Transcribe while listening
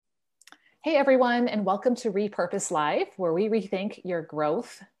Hey everyone, and welcome to Repurpose Live, where we rethink your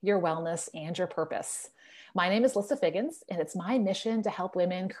growth, your wellness, and your purpose. My name is Lissa Figgins, and it's my mission to help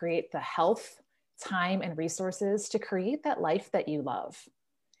women create the health, time, and resources to create that life that you love.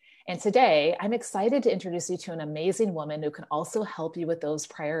 And today, I'm excited to introduce you to an amazing woman who can also help you with those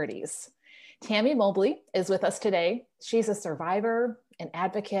priorities. Tammy Mobley is with us today. She's a survivor, an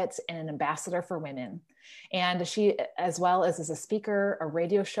advocate, and an ambassador for women. And she, as well as is a speaker, a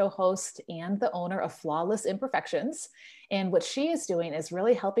radio show host, and the owner of Flawless Imperfections. And what she is doing is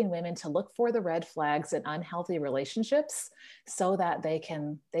really helping women to look for the red flags in unhealthy relationships so that they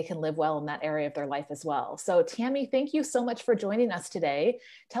can live well in that area of their life as well. So Tammy, thank you so much for joining us today.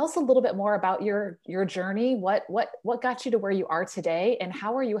 Tell us a little bit more about your journey. What got you to where you are today, and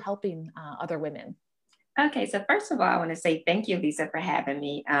how are you helping other women? Okay, so first of all, I want to say thank you, Lisa, for having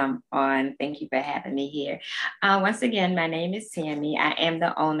me on. Thank you for having me here. Once again, my name is Tammy. I am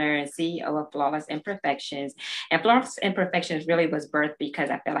the owner and CEO of Flawless Imperfections. And Flawless Imperfections really was birthed because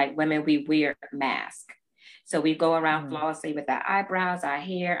I feel like women, we wear masks. So we go around flawlessly with our eyebrows, our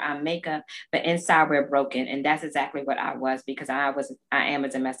hair, our makeup, but inside we're broken. And that's exactly what I was, because I am a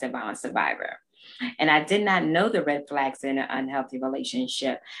domestic violence survivor. And I did not know the red flags in an unhealthy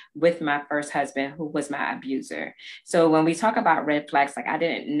relationship with my first husband, who was my abuser. So when we talk about red flags, like I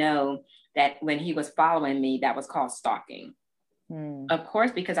didn't know that when he was following me, that was called stalking. Of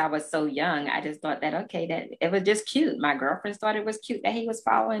course, because I was so young, I just thought that, okay, that it was just cute. My girlfriends thought it was cute that he was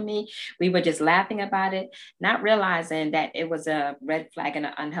following me. We were just laughing about it, not realizing that it was a red flag in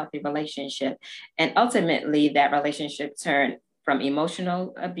an unhealthy relationship. And ultimately, that relationship turned from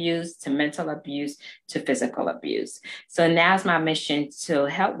emotional abuse to mental abuse to physical abuse. So now's my mission to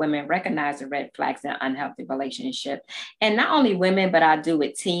help women recognize the red flags in unhealthy relationship. And not only women, but I do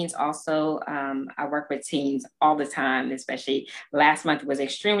with teens also. I work with teens all the time, especially last month was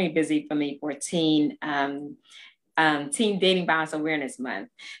extremely busy for me for Teen Dating Violence Awareness Month.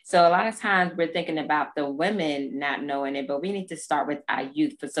 So a lot of times we're thinking about the women not knowing it, but we need to start with our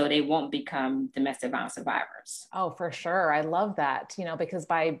youth so they won't become domestic violence survivors. Oh, for sure. I love that, because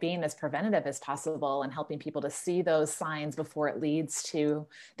by being as preventative as possible and helping people to see those signs before it leads to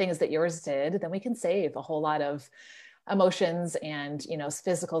things that yours did, then we can save a whole lot of emotions and,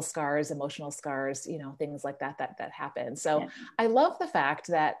 physical scars, emotional scars, things like that happen. So Yeah. I love the fact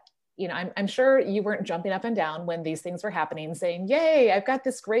that I'm sure you weren't jumping up and down when these things were happening saying, yay, I've got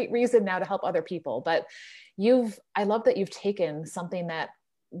this great reason now to help other people. But I love that you've taken something that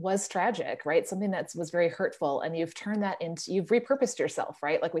was tragic, right? Something that was very hurtful, and you've turned that into, you've repurposed yourself,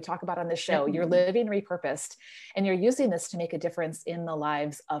 right? Like we talk about on this show, you're living repurposed, and you're using this to make a difference in the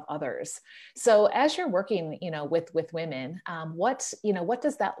lives of others. So as you're working, with women, what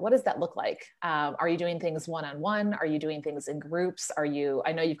does that look like? Are you doing things one-on-one? Are you doing things in groups? I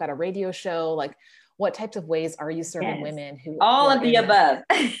know you've got a radio show, like what types of ways are you serving Yes. women who All are of the in that?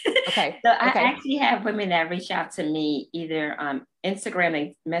 above. Okay. So I Okay. actually have women that reach out to me either Instagram,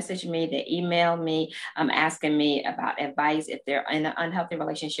 they message me, they email me, asking me about advice if they're in an unhealthy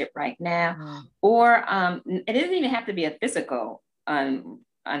relationship right now, or it doesn't even have to be a physical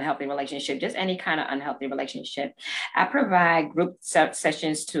unhealthy relationship, just any kind of unhealthy relationship. I provide group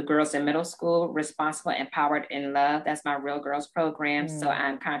sessions to girls in middle school, Responsible, Empowered, in Love. That's my Real Girls program. So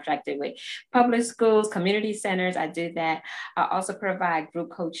I'm contracted with public schools, community centers. I do that. I also provide group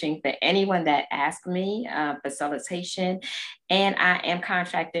coaching for anyone that asks me, facilitation. And I am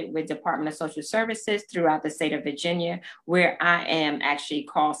contracted with Department of Social Services throughout the state of Virginia, where I am actually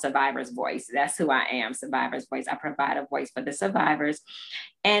called Survivor's Voice. That's who I am, Survivor's Voice. I provide a voice for the survivors.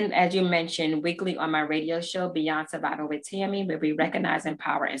 And as you mentioned, weekly on my radio show, Beyond Survival with Tammy, where we recognize,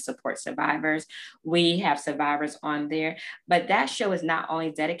 empower, and support survivors. We have survivors on there, but that show is not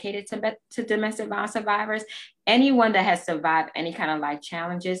only dedicated to domestic violence survivors. Anyone that has survived any kind of life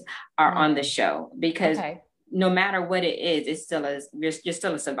challenges are on the show, because no matter what it is, it's still you're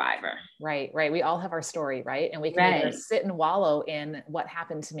still a survivor. Right. We all have our story, right? And we can either sit and wallow in what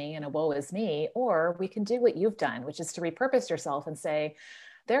happened to me and a woe is me, or we can do what you've done, which is to repurpose yourself and say,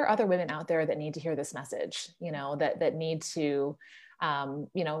 there are other women out there that need to hear this message, that need to,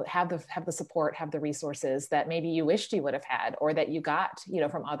 have the support, have the resources that maybe you wished you would have had, or that you got,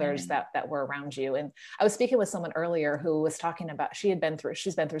 from others that were around you. And I was speaking with someone earlier who was talking about, she's been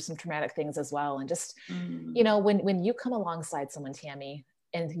through some traumatic things as well. And just, when you come alongside someone, Tammy,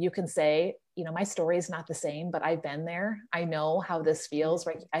 and you can say, my story is not the same, but I've been there. I know how this feels,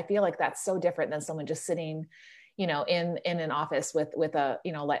 right? I feel like that's so different than someone just sitting, in an office with a,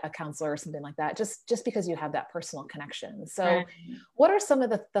 like a counselor or something like that, just because you have that personal connection. So Right. what are some of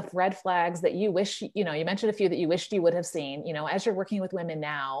the red flags that you wish, you mentioned a few that you wished you would have seen, as you're working with women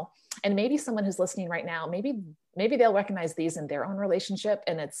now, and maybe someone who's listening right now, maybe they'll recognize these in their own relationship,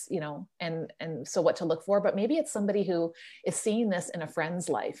 and it's, and so what to look for, but maybe it's somebody who is seeing this in a friend's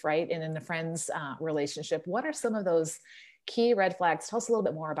life, right? And in a friend's relationship. What are some of those key red flags? Tell us a little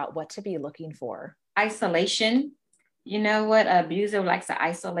bit more about what to be looking for. Isolation. You know what? Abuser likes to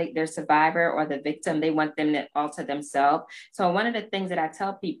isolate their survivor or the victim. They want them to all to themselves. So one of the things that I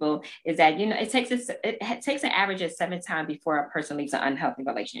tell people is that, it takes an average of 7 times before a person leaves an unhealthy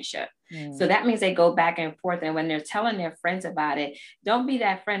relationship. So that means they go back and forth. And when they're telling their friends about it, don't be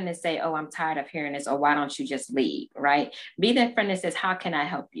that friend that say, oh, I'm tired of hearing this, or why don't you just leave, right? Be that friend that says, how can I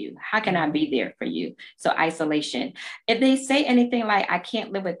help you? How can I be there for you? So isolation. If they say anything like, I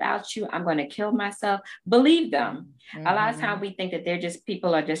can't live without you, I'm going to kill myself, believe them. A lot of times we think that they're just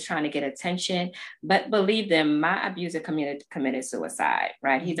people are just trying to get attention, but believe them, my abuser committed suicide,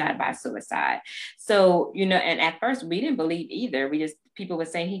 right? He died by suicide. So, and at first we didn't believe either. People were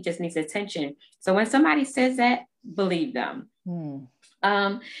saying he just needs attention. So when somebody says that, believe them.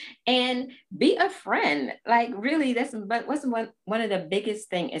 And be a friend. Like really, what's one of the biggest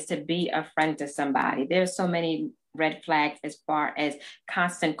thing is to be a friend to somebody. There's so many red flags as far as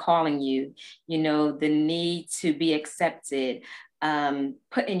constant calling you, the need to be accepted,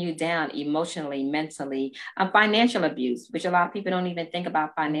 putting you down emotionally, mentally, financial abuse, which a lot of people don't even think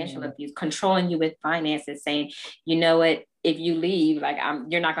about financial abuse, controlling you with finances, saying, you know what, if you leave,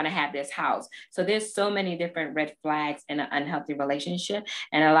 you're not going to have this house. So there's so many different red flags in an unhealthy relationship.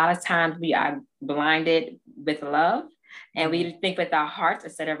 And a lot of times we are blinded with love. And we think with our hearts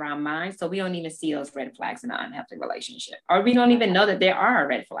instead of our minds. So we don't even see those red flags in an unhealthy relationship, or we don't even know that there are a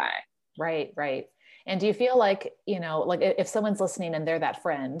red flag. Right. And do you feel like, like if someone's listening and they're that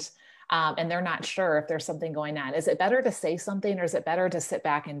friend, and they're not sure if there's something going on, is it better to say something, or is it better to sit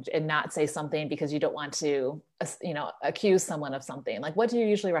back and not say something because you don't want to, accuse someone of something? Like, what do you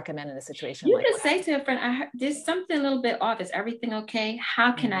usually recommend in a situation like that? You can say to a friend, there's something a little bit off. Is everything okay?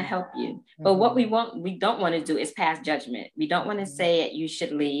 How can I help you? But what we don't want to do is pass judgment. We don't want to say you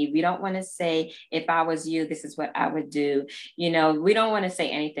should leave. We don't want to say, if I was you, this is what I would do. We don't want to say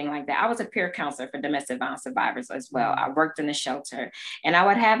anything like that. I was a peer counselor for domestic violence survivors as well. I worked in a shelter, and I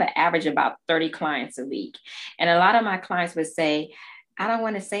would have an average about 30 clients a week. And a lot of my clients would say, I don't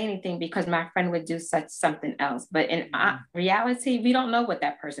want to say anything because my friend would do something else. But in reality, we don't know what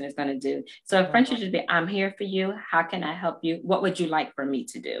that person is going to do. So a friend should just be, I'm here for you. How can I help you? What would you like for me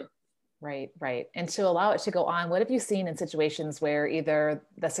to do? Right. And to allow it to go on, what have you seen in situations where either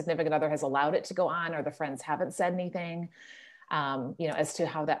the significant other has allowed it to go on, or the friends haven't said anything, as to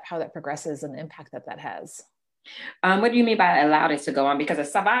how that progresses and the impact that has? What do you mean by allowed it to go on? Because the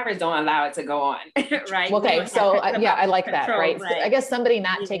survivors don't allow it to go on, right? Okay, so I like that, right? So I guess somebody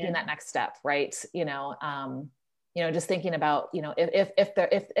not taking that next step, right? Just thinking about,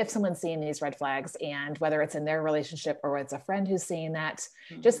 if someone's seeing these red flags, and whether it's in their relationship or it's a friend who's seeing that,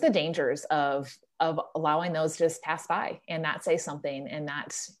 just the dangers of allowing those to just pass by and not say something, and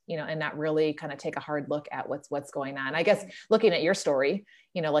not really kind of take a hard look at what's going on. I guess looking at your story,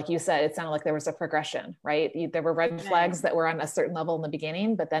 like you said, it sounded like there was a progression, right? There were red flags that were on a certain level in the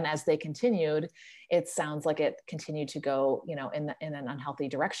beginning, but then as they continued, it sounds like it continued to go, in an unhealthy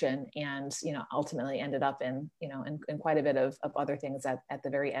direction, and, ultimately ended up in quite a bit of other things at the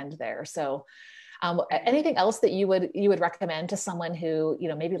very end there. So anything else that you would recommend to someone who,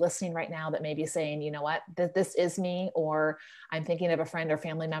 maybe listening right now, that may be saying, you know what, this is me, or I'm thinking of a friend or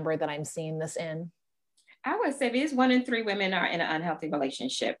family member that I'm seeing this in? I would say because 1 in 3 women are in an unhealthy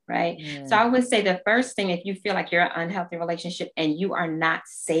relationship, right? So I would say the first thing, if you feel like you're in an unhealthy relationship and you are not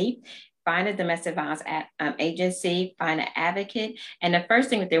safe, find a domestic violence agency, find an advocate. And the first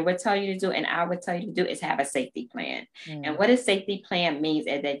thing that they would tell you to do, and I would tell you to do, is have a safety plan. And what a safety plan means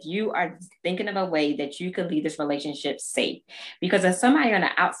is that you are thinking of a way that you can leave this relationship safe. Because if somebody on the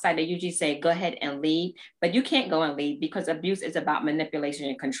outside, they usually say, go ahead and leave, but you can't go and leave, because abuse is about manipulation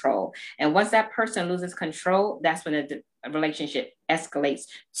and control. And once that person loses control, that's when the relationship escalates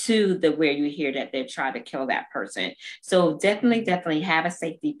to where you hear that they're trying to kill that person. So definitely have a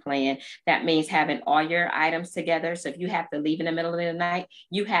safety plan. That means having all your items together. So if you have to leave in the middle of the night,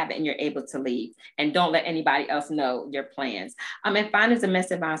 you have it and you're able to leave, and don't let anybody else know your plans. And find a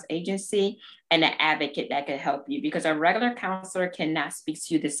domestic violence agency and an advocate that could help you, because a regular counselor cannot speak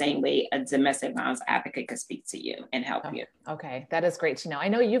to you the same way a domestic violence advocate could speak to you and help you. Okay. That is great to know. I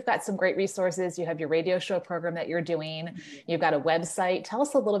know you've got some great resources. You have your radio show program that you're doing. You've got a website website. Tell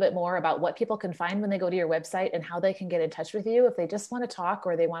us a little bit more about what people can find when they go to your website and how they can get in touch with you if they just want to talk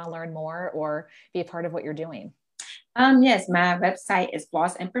or they want to learn more or be a part of what you're doing. Yes, my website is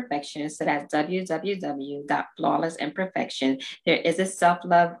Flawless Imperfections. So that's www.flawlessimperfection. There is a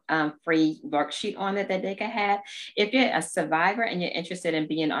self-love free worksheet on it that they can have. If you're a survivor and you're interested in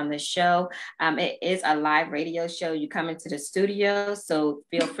being on the show, it is a live radio show. You come into the studio, so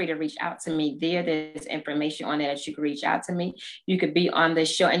feel free to reach out to me there. There's information on there that you can reach out to me. You could be on the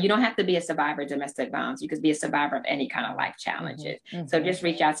show, and you don't have to be a survivor of domestic violence. You could be a survivor of any kind of life challenges. Mm-hmm. So just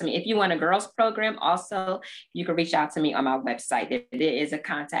reach out to me. If you want a girls program, also, you can reach out to me on my website. There is a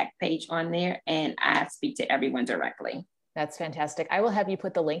contact page on there, and I speak to everyone directly. That's fantastic. I will have you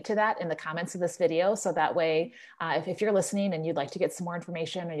put the link to that in the comments of this video. So that way, if you're listening and you'd like to get some more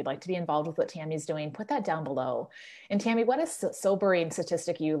information or you'd like to be involved with what Tammy's doing, put that down below. And Tammy, what is a sobering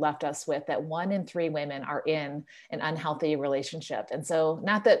statistic you left us with, that 1 in 3 women are in an unhealthy relationship? And so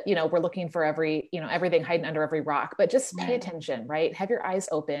not that, we're looking for everything hiding under every rock, but just pay attention, right? Have your eyes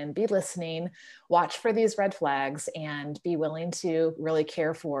open, be listening, watch for these red flags, and be willing to really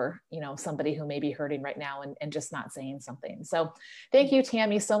care for, somebody who may be hurting right now and just not saying something. So thank you,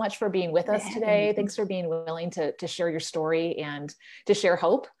 Tammy, so much for being with us today. Thanks for being willing to share your story and to share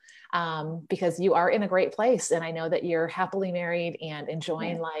hope, because you are in a great place. And I know that you're happily married and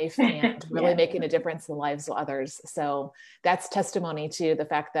enjoying life and really making a difference in the lives of others. So that's testimony to the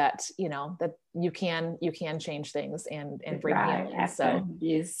fact that, that you can change things and bring healing. So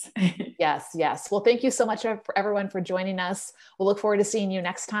yes. Yes. Well, thank you so much for everyone for joining us. We'll look forward to seeing you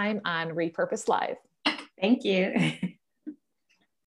next time on Repurpose Live. Thank you.